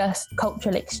 which is just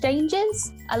Cultural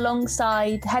Exchanges,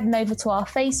 alongside heading over to our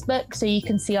Facebook so you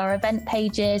can see our event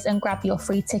pages and grab your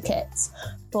free tickets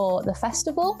for the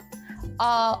festival.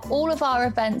 All of our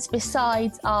events,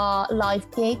 besides our live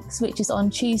gigs, which is on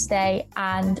Tuesday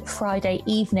and Friday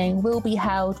evening, will be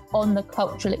held on the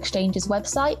Cultural Exchanges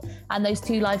website, and those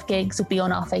two live gigs will be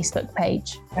on our Facebook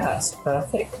page. Yeah, that's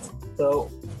perfect. So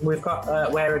we've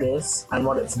got where it is and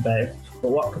what it's about,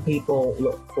 but what can people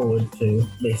look forward to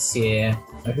this year?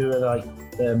 Who are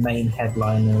like the main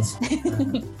headliners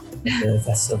the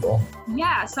festival?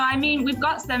 Yeah, so I mean, we've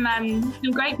got some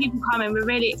great people coming. We're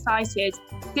really excited.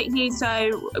 Particularly,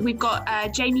 so we've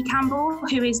got Jamie Campbell,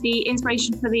 who is the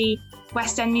inspiration for the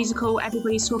West End musical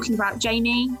Everybody's Talking About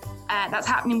Jamie. That's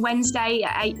happening Wednesday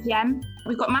at 8 p.m.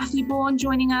 We've got Matthew Bourne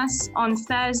joining us on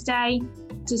Thursday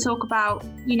to talk about,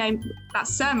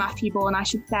 that's Sir Matthew Bourne, I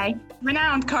should say,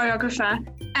 renowned choreographer.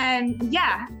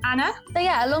 Yeah, Anna? So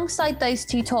yeah, alongside those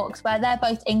two talks, where they're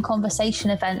both in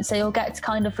conversation events, so you'll get to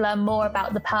kind of learn more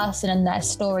about the person and their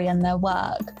story and their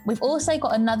work. We've also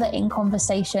got another in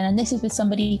conversation, and this is with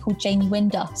somebody called Jamie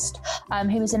Windust,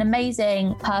 who is an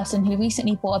amazing person who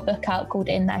recently brought a book out called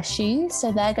In Their Shoes.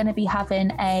 So they're going to be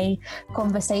having a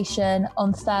conversation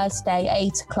on Thursday at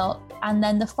 8 o'clock. And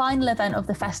then the final event of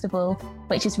the festival,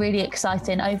 which is really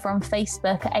exciting, over on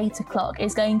Facebook at 8 o'clock,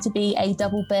 is going to be a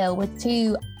double bill with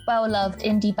two well-loved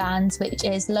indie bands, which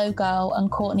is Low Girl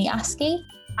and Courtney Askey.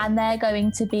 And they're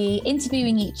going to be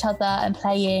interviewing each other and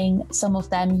playing some of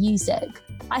their music.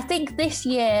 I think this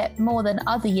year, more than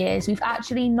other years, we've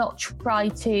actually not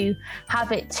tried to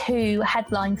have it too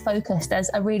headline focused,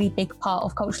 as a really big part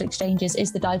of cultural exchanges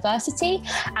is the diversity.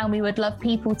 And we would love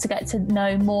people to get to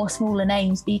know more smaller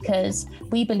names, because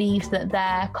we believe that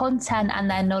their content and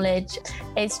their knowledge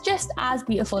is just as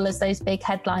beautiful as those big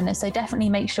headliners. So definitely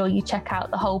make sure you check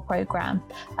out the whole programme,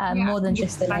 more than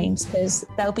just the names, because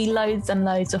there'll be loads and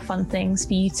loads of fun things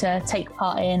for you to take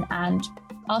part in and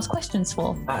ask questions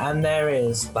for. And there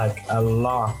is like a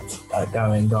lot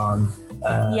going on.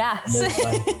 Yes.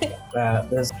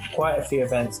 There's quite a few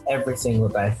events every single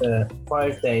day for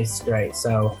 5 days straight,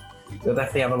 so you'll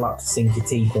definitely have a lot to sink your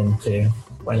teeth into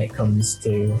when it comes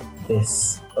to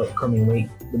this upcoming week,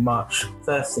 the March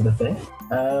 1st to the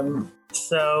 5th.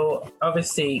 So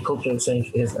obviously Cultural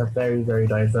Exchange is a very, very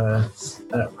diverse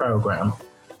programme.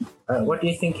 What do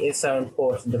you think is so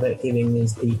important about giving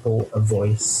these people a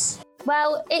voice?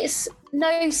 Well, it's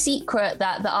no secret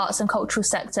that the arts and cultural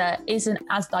sector isn't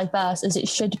as diverse as it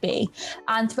should be.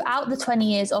 And throughout the 20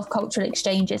 years of cultural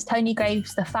exchanges, Tony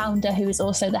Graves, the founder, who is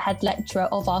also the head lecturer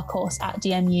of our course at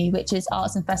DMU, which is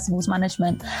Arts and Festivals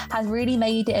Management, has really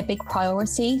made it a big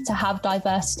priority to have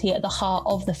diversity at the heart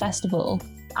of the festival.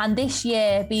 And this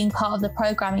year, being part of the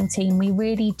programming team, we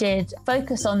really did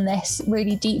focus on this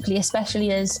really deeply,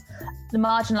 especially as the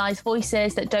marginalised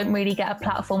voices that don't really get a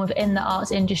platform within the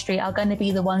arts industry are going to be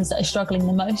the ones that are struggling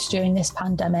the most during this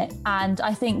pandemic. And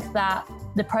I think that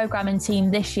the programming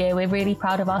team this year, we're really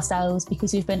proud of ourselves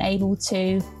because we've been able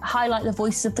to highlight the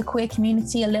voices of the queer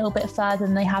community a little bit further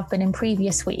than they have been in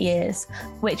previous years,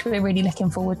 which we're really looking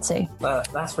forward to.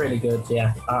 That's really good,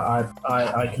 yeah.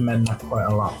 I commend that quite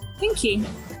a lot. Thank you.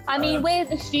 I mean, we're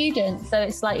the students, so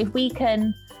it's like if we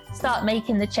can start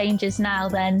making the changes now,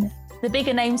 then the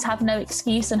bigger names have no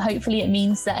excuse, and hopefully it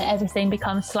means that everything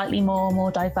becomes slightly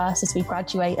more diverse as we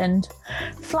graduate and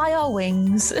fly our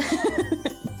wings.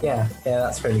 Yeah,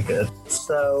 that's really good.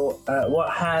 So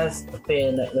what has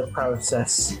been the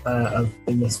process of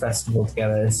putting this festival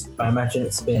together? I imagine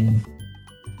it's been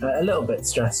a little bit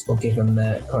stressful given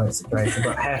the current situation,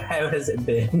 but how has it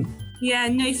been? Yeah,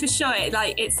 no, for sure.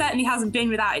 It certainly hasn't been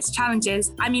without its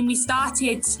challenges. I mean, we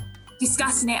started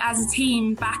discussing it as a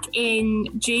team back in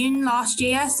June last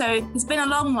year, so it's been a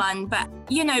long one, but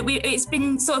it's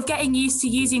been sort of getting used to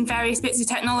using various bits of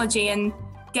technology and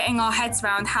getting our heads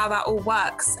around how that all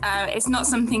works. It's not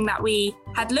something that we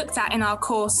had looked at in our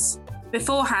course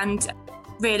beforehand,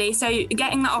 really. So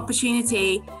getting that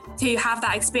opportunity to have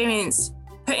that experience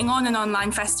putting on an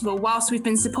online festival whilst we've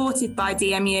been supported by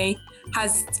DMU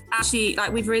has actually,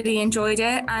 we've really enjoyed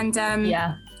it. And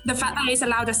the fact that it's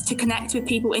allowed us to connect with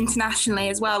people internationally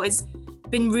as well has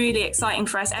been really exciting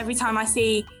for us. Every time I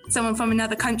see someone from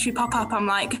another country pop up, I'm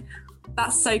like,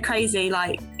 that's so crazy.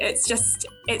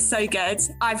 It's so good.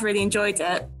 I've really enjoyed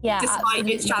it, despite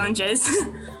absolutely. Its challenges.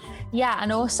 Yeah,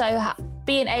 and also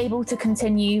being able to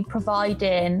continue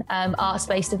providing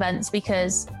arts-based events,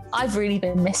 because I've really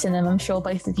been missing them. I'm sure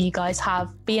both of you guys have.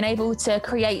 Being able to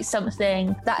create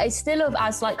something that is still of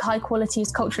as high quality as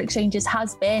Cultural Exchanges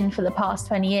has been for the past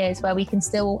 20 years, where we can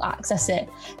still access it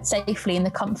safely in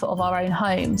the comfort of our own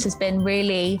homes, has been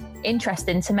really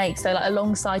interesting to make. So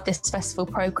alongside this festival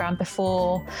programme,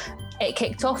 before it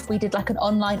kicked off, we did an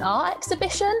online art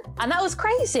exhibition, and that was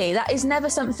crazy. That is never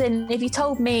something, if you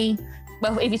told me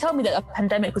that a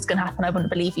pandemic was going to happen, I wouldn't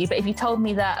believe you. But if you told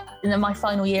me that in my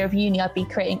final year of uni, I'd be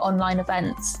creating online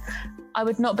events, I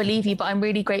would not believe you. But I'm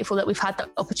really grateful that we've had that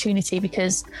opportunity,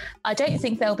 because I don't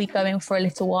think they'll be going for a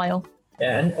little while.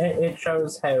 Yeah, and it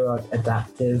shows how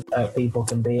adaptive people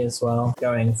can be as well,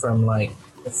 going from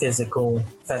physical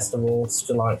festivals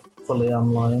to fully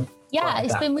online. Yeah,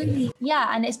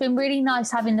 it's been really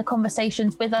nice having the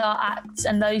conversations with our acts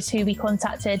and those who we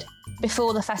contacted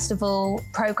before the festival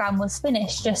programme was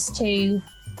finished, just to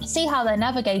see how they're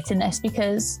navigating this,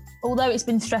 because although it's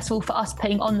been stressful for us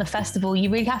putting on the festival, you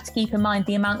really have to keep in mind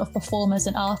the amount of performers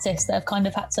and artists that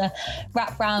have had to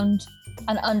wrap around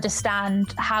and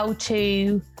understand how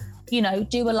to,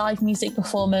 do a live music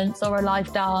performance or a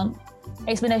live dance.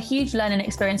 It's been a huge learning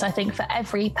experience, I think, for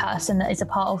every person that is a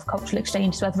part of Cultural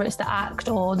Exchanges, whether it's the act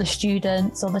or the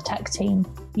students or the tech team.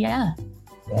 Yeah.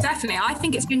 Definitely. I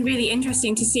think it's been really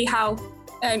interesting to see how,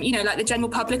 the general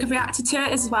public have reacted to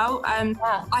it as well.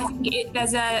 I think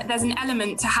there's an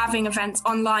element to having events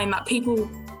online that people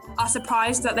are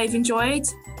surprised that they've enjoyed,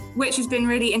 which has been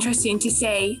really interesting to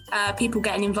see people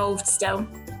getting involved still.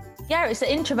 Yeah, it's an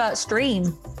introvert's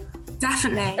dream.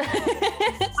 Definitely.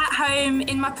 At home,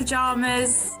 in my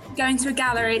pyjamas, going to a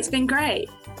gallery, it's been great.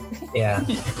 Yeah,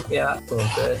 that's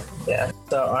all good. Yeah.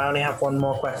 So I only have one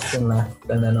more question left,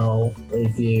 and then I'll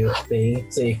leave you be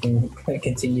so you can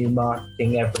continue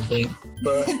marketing everything.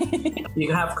 But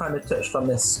you have kind of touched on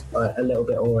this a little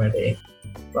bit already.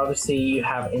 Obviously, you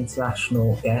have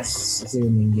international guests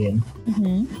zooming in.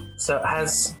 Mm-hmm. So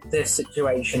has this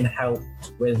situation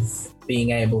helped with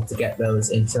being able to get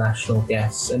those international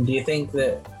guests? And do you think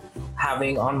that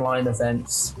having online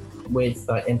events with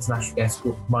international guests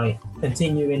might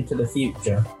continue into the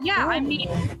future? Yeah, I mean,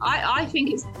 I think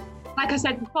it's, like I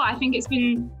said before, I think it's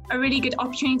been a really good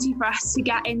opportunity for us to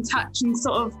get in touch and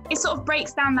it sort of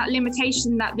breaks down that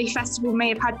limitation that the festival may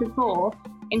have had before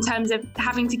in terms of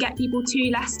having to get people to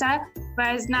Leicester.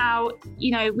 Whereas now,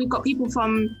 we've got people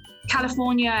from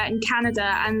California and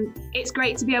Canada, and it's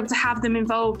great to be able to have them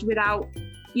involved without,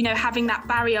 having that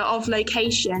barrier of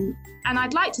location. And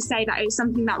I'd like to say that it's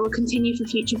something that will continue for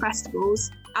future festivals,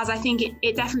 as I think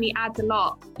it definitely adds a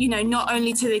lot, not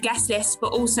only to the guest list,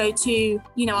 but also to,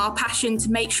 our passion to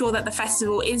make sure that the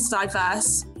festival is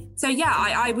diverse. So yeah,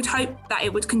 I would hope that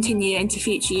it would continue into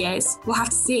future years. We'll have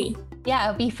to see. Yeah,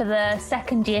 it'll be for the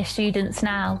second year students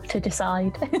now to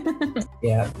decide.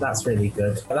 Yeah, that's really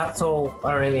good. That's all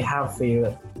I really have for you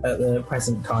at the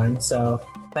present time. So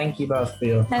thank you both for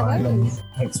your time, and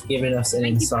thanks for giving us an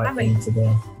insight into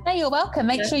the... No, you're welcome.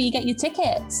 Make sure you get your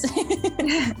tickets.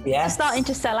 Yes. They're starting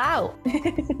to sell out.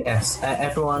 Yes,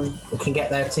 everyone can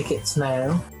get their tickets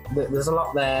now. There's a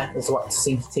lot there. There's a lot to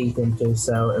sink your teeth into,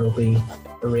 so it'll be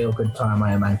a real good time,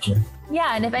 I imagine.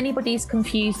 Yeah, and if anybody's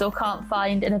confused or can't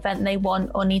find an event they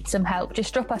want or need some help,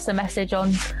 just drop us a message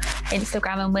on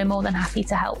Instagram and we're more than happy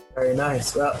to help. Very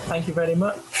nice. Well, thank you very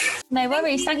much. No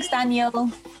worries. Thanks, Daniel.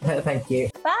 Thank you.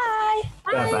 Bye.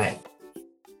 Bye-bye.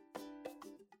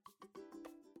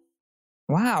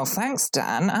 Wow, thanks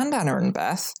Dan and Anna and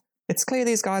Beth. It's clear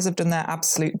these guys have done their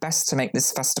absolute best to make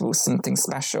this festival something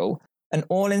special, and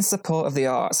all in support of the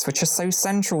arts, which are so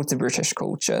central to British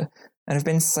culture and have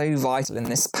been so vital in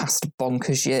this past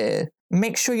bonkers year.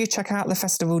 Make sure you check out the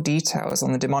festival details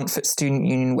on the De Montfort Student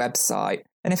Union website,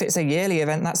 and if it's a yearly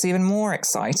event, that's even more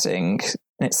exciting.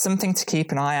 And it's something to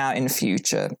keep an eye out in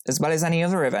future, as well as any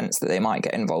other events that they might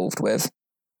get involved with.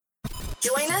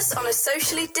 Join us on a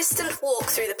socially distant walk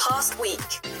through the past week.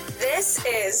 This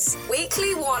is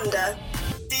Weekly Wander.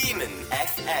 Demon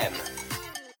FM.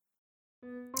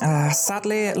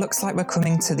 Sadly, it looks like we're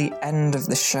coming to the end of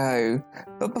the show.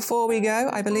 But before we go,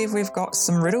 I believe we've got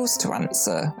some riddles to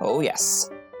answer. Oh yes.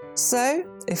 So,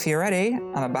 if you're ready,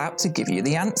 I'm about to give you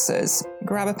the answers.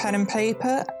 Grab a pen and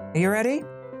paper. Are you ready?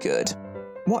 Good.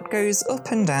 What goes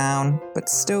up and down, but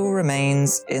still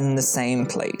remains in the same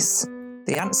place?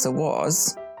 The answer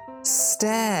was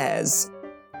stairs.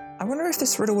 I wonder if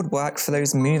this riddle would work for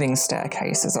those moving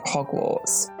staircases at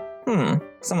Hogwarts.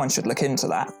 Someone should look into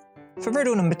that. For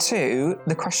riddle number 2,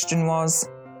 the question was,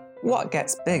 what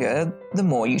gets bigger the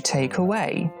more you take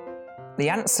away? The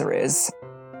answer is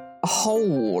a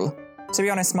hole. To be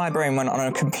honest, my brain went on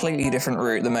a completely different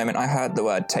route the moment I heard the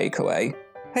word takeaway.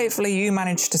 Hopefully you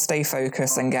managed to stay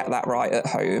focused and get that right at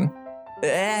home.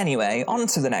 Anyway, on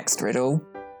to the next riddle.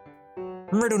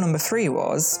 Riddle number 3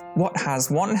 was, what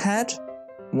has 1 head,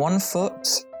 1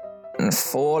 foot, and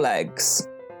 4 legs?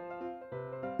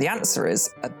 The answer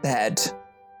is a bed,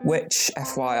 which,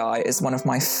 FYI, is one of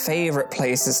my favourite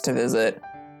places to visit.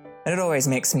 And it always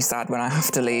makes me sad when I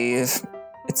have to leave.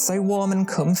 It's so warm and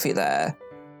comfy there.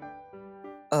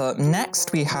 Up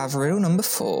next, we have riddle number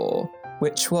 4,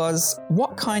 which was,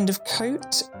 what kind of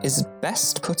coat is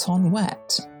best put on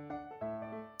wet?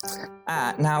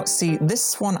 Now, see,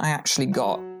 this one I actually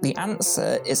got. The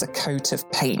answer is a coat of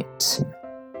paint.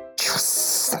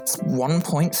 Yes, that's 1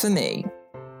 point for me.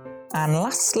 And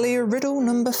lastly, riddle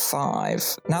number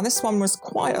 5. Now, this one was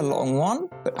quite a long one,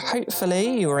 but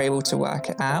hopefully you were able to work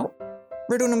it out.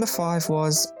 Riddle number 5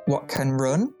 was, what can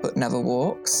run but never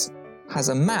walks, has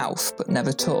a mouth but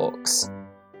never talks,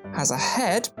 has a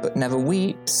head but never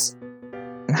weeps,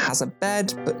 and has a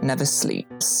bed but never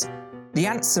sleeps? The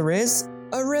answer is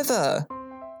a river.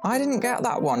 I didn't get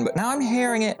that one, but now I'm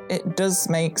hearing it, it does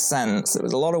make sense. It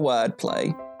was a lot of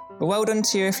wordplay. But well done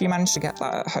to you if you managed to get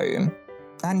that at home.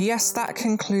 And yes, that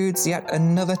concludes yet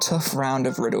another tough round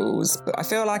of riddles, but I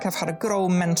feel like I've had a good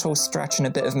old mental stretch and a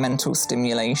bit of mental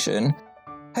stimulation.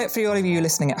 Hopefully all of you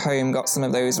listening at home got some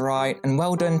of those right, and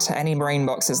well done to any brain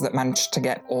boxes that managed to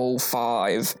get all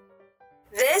 5.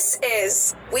 This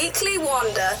is Weekly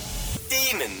Wander.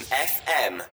 Demon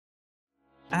FM.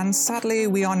 And sadly,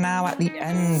 we are now at the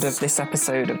end of this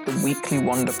episode of the Weekly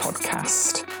Wander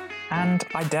podcast. And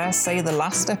I dare say the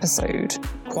last episode,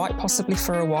 quite possibly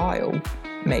for a while,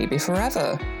 maybe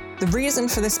forever. The reason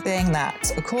for this being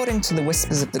that, according to the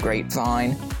whispers of the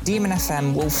grapevine, Demon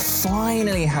FM will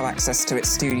finally have access to its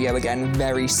studio again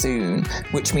very soon,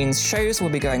 which means shows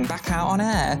will be going back out on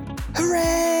air.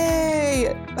 Hooray!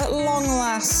 At long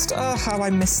last, oh how I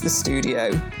miss the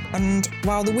studio. And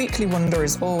while the Weekly Wonder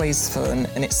is always fun,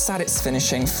 and it's sad it's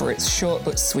finishing for its short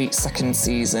but sweet second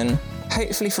season,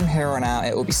 hopefully from here on out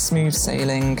it will be smooth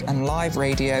sailing and live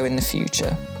radio in the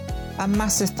future. A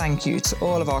massive thank you to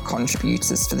all of our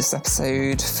contributors for this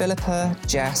episode, Philippa,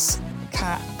 Jess,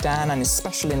 Kat, Dan and his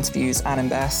special interviews, Anne and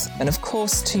Beth, and of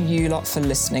course to you lot for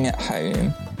listening at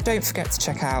home. Don't forget to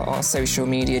check out our social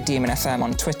media, Demon FM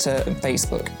on Twitter and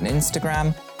Facebook and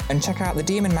Instagram, and check out the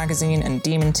Demon Magazine and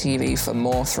Demon TV for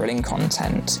more thrilling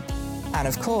content. And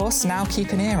of course, now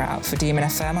keep an ear out for Demon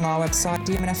FM on our website,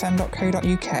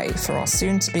 demonfm.co.uk, for our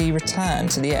soon-to-be return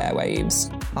to the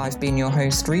airwaves. I've been your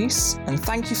host, Reese, and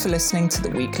thank you for listening to The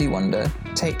Weekly Wonder.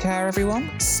 Take care, everyone.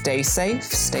 Stay safe,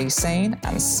 stay sane,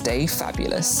 and stay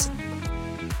fabulous.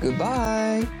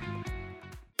 Goodbye.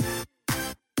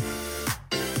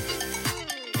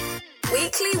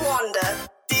 Weekly Wonder.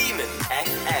 Demon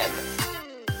FM.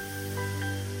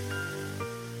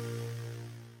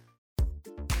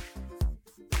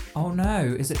 Oh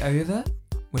no, is it over?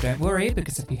 Well, don't worry,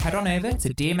 because if you head on over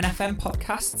to Demon FM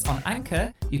Podcasts on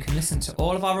Anchor, you can listen to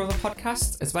all of our other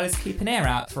podcasts, as well as keep an ear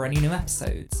out for any new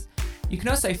episodes. You can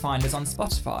also find us on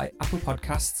Spotify, Apple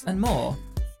Podcasts, and more.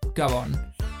 Go on,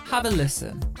 have a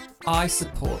listen. I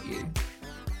support you.